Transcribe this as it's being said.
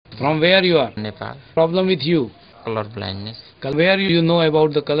From where you are? Nepal. Problem with you? Color blindness. Where you know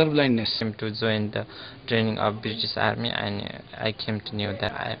about the color blindness? I came to join the training of British Army and I came to know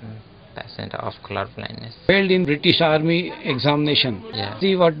that I am patient of color blindness. Failed in British Army examination. Yeah.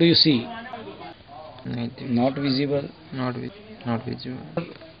 See, what do you see? Not visible. Not visible.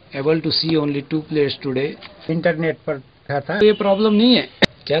 Able to see only 2 plates today. Internet पर था ये problem नहीं है।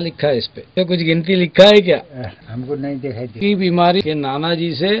 क्या लिखा है इस पे? तो कुछ गिनती लिखा है क्या? हमको नहीं दिखाई दी। की बीमारी के नाना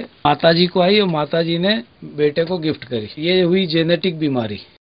जी से माता जी को आई और माता जी ने बेटे को गिफ्ट करी। ये हुई जेनेटिक बीमारी।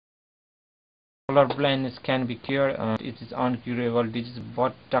 Color blindness can be cured. It is uncurable disease.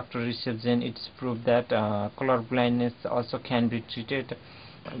 But Dr. Rishabh Jain, it's proved that color blindness also can be treated.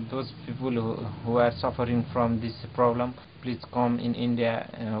 Those people who are suffering from this problem, please come in India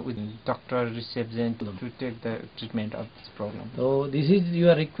with Dr. Rishabh Jain to take the treatment of this problem. So this is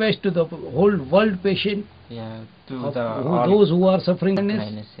your request to the whole world patient. Yeah, those who are suffering from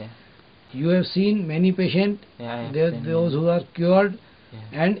blindness. Yeah. You have seen many patients. Yeah, those who are cured,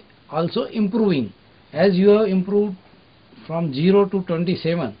 yeah, and also improving. As you have improved from 0 to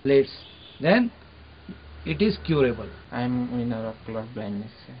 27 plates, then it is curable. I am winner of color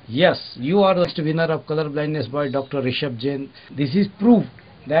blindness. Yes, you are the first winner of color blindness by Dr. Rishabh Jain. This is proof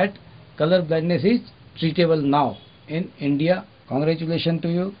that color blindness is treatable now in India. Congratulations to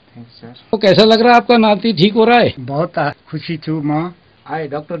you. Thanks, sir. तो कैसा लग रहा है आपका नाती ठीक हो रहा है? बहुत खुशी थी माँ। I,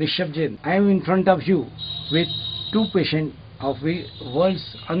 Dr. Rishabh Jain, I am in front of you with 2 patients of the world's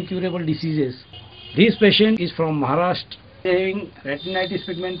uncurable diseases. This patient is from Maharashtra, having retinitis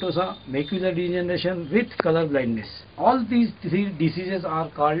pigmentosa, macular degeneration with color blindness. All these 3 diseases are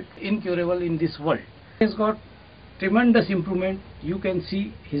called incurable in this world. He has got tremendous improvement. You can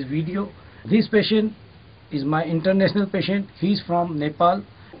see his video. This patient is my international patient. He is from Nepal.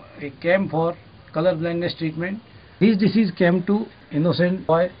 He came for color blindness treatment. This disease came to innocent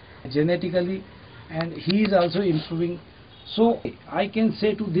boy genetically, and he is also improving. So I can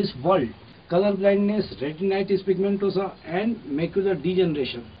say to this world, color blindness, retinitis pigmentosa and macular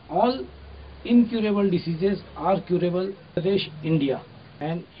degeneration, all incurable diseases are curable in Pradesh, India.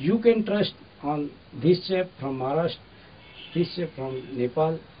 And you can trust on this chap from Maharashtra, this chap from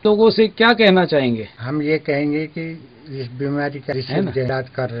Nepal. लोगों से क्या कहना चाहेंगे? हम ये कहेंगे कि इस बीमारी का इलाज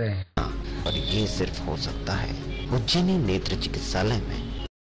कर रहे हैं और ये सिर्फ हो सकता है उज्जैनी नेत्र चिकित्सालय में।